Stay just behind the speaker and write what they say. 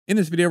In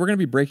this video, we're going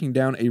to be breaking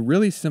down a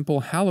really simple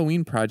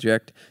Halloween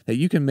project that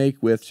you can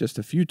make with just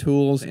a few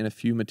tools and a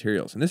few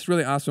materials. And this is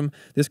really awesome.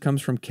 This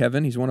comes from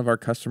Kevin. He's one of our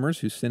customers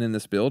who sent in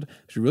this build,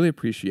 which we really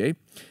appreciate.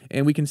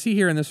 And we can see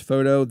here in this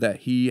photo that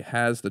he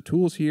has the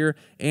tools here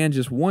and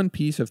just one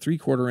piece of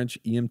 3/4 inch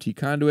EMT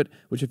conduit,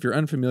 which if you're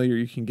unfamiliar,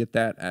 you can get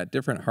that at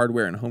different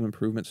hardware and home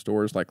improvement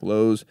stores like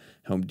Lowe's,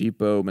 Home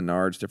Depot,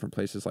 Menards, different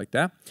places like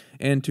that.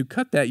 And to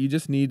cut that, you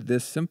just need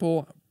this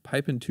simple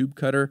pipe and tube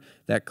cutter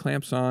that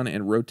clamps on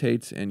and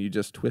rotates, and you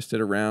just twist it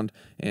around,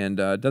 and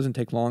it doesn't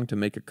take long to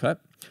make a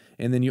cut.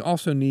 And then you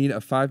also need a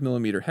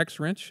 5mm hex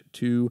wrench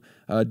to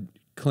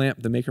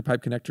clamp the maker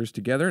pipe connectors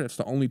together. That's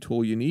the only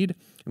tool you need.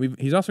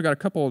 He's also got a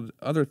couple of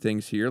other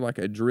things here, like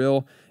a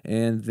drill,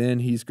 and then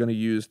he's going to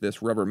use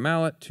this rubber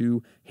mallet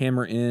to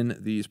hammer in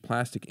these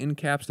plastic end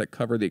caps that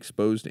cover the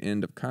exposed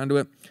end of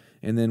conduit.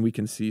 And then we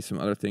can see some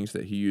other things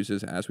that he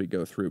uses as we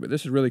go through. But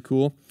this is really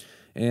cool.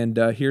 And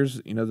here's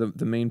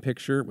the main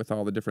picture with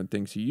all the different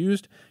things he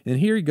used. And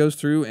here he goes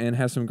through and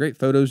has some great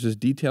photos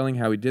just detailing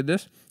how he did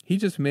this. He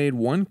just made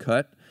one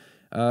cut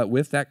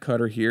with that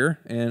cutter here.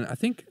 And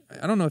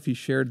I don't know if he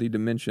shared the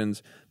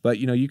dimensions, but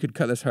you could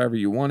cut this however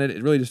you wanted.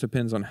 It really just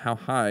depends on how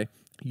high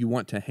you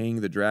want to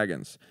hang the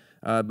dragons.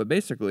 But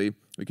basically,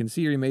 we can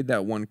see here he made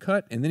that one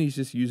cut, and then he's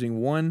just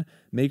using one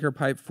maker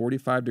pipe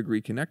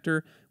 45-degree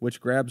connector, which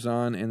grabs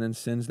on and then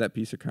sends that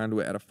piece of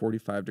conduit at a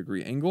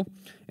 45-degree angle.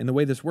 And the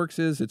way this works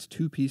is it's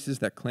two pieces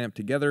that clamp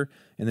together,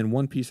 and then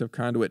one piece of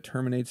conduit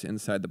terminates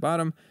inside the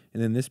bottom,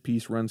 and then this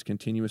piece runs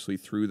continuously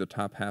through the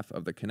top half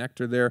of the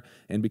connector there.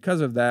 And because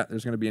of that,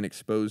 there's going to be an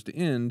exposed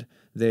end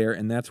there,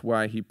 and that's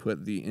why he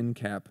put the end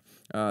cap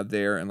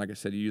there. And like I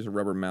said, you use a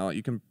rubber mallet.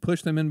 You can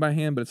push them in by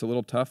hand, but it's a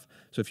little tough.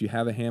 So if you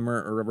have a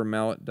hammer or rubber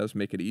mallet, it does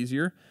make it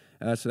easier.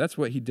 So that's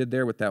what he did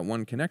there with that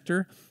one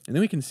connector. And then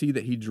we can see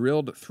that he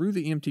drilled through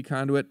the EMT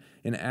conduit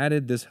and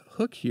added this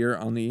hook here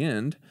on the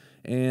end.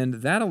 And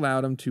that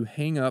allowed him to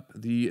hang up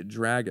the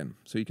dragon.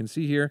 So you can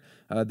see here,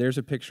 there's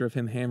a picture of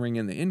him hammering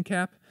in the end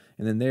cap.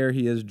 And then there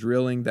he is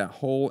drilling that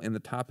hole in the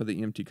top of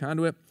the EMT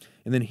conduit.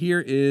 And then here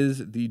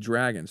is the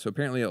dragon. So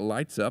apparently it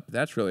lights up.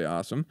 That's really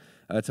awesome.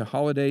 It's a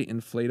holiday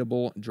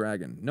inflatable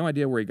dragon. No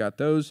idea where he got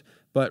those,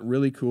 but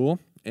really cool.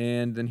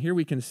 And then here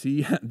we can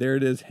see, there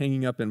it is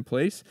hanging up in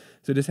place.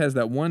 So it just has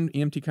that one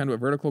EMT conduit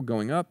vertical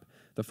going up,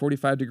 the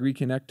 45-degree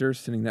connector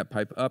sending that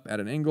pipe up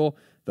at an angle,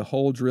 the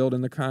hole drilled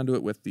in the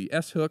conduit with the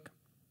S hook,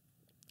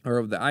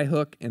 or the I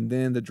hook, and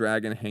then the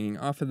dragon hanging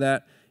off of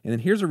that. And then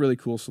here's a really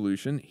cool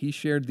solution. He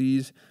shared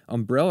these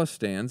umbrella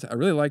stands. I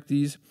really like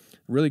these,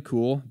 really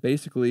cool.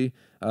 Basically,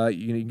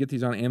 you can get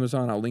these on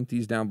Amazon. I'll link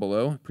these down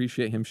below.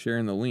 Appreciate him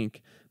sharing the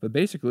link. But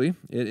basically,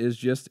 it is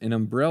just an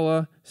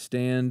umbrella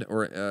stand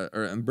or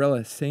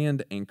umbrella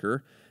sand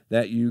anchor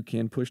that you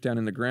can push down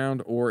in the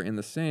ground or in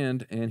the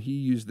sand, and he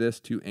used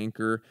this to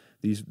anchor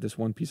this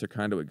one piece of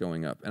conduit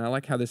going up. And I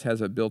like how this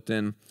has a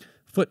built-in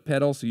foot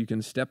pedal, so you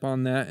can step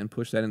on that and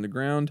push that in the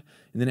ground.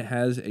 And then it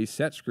has a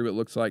set screw, it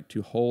looks like,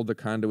 to hold the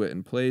conduit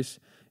in place.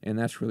 And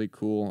that's really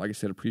cool. Like I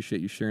said,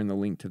 appreciate you sharing the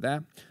link to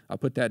that. I'll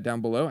put that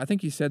down below. I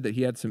think he said that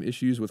he had some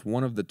issues with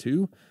one of the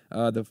two.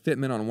 The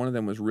fitment on one of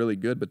them was really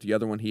good, but the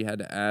other one he had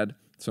to add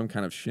some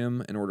kind of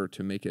shim in order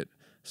to make it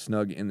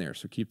snug in there,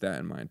 so keep that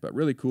in mind. But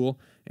really cool.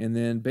 And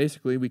then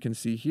basically we can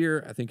see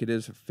here, I think it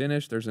is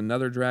finished. There's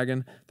another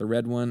dragon, the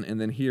red one, and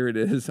then here it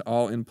is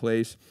all in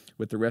place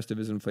with the rest of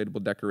his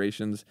inflatable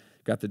decorations.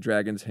 Got the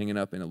dragons hanging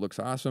up, and it looks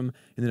awesome.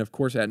 And then of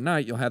course at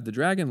night you'll have the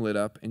dragon lit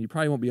up, and you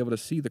probably won't be able to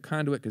see the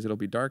conduit because it'll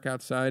be dark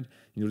outside.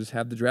 You'll just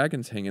have the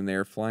dragons hanging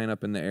there flying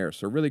up in the air.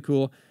 So really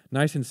cool,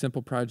 nice and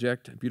simple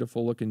project,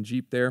 beautiful looking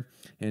Jeep there,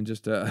 and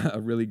just a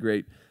really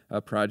great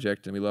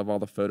project, and we love all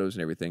the photos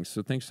and everything.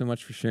 So thanks so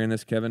much for sharing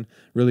this, Kevin.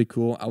 Really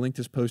cool. I'll link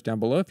this post down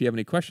below if you have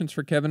any questions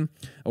for Kevin,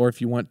 or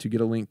if you want to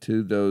get a link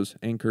to those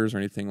anchors or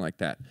anything like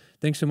that.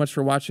 Thanks so much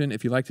for watching.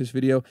 If you like this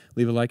video,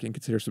 leave a like and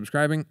consider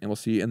subscribing, and we'll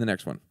see you in the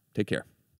next one. Take care.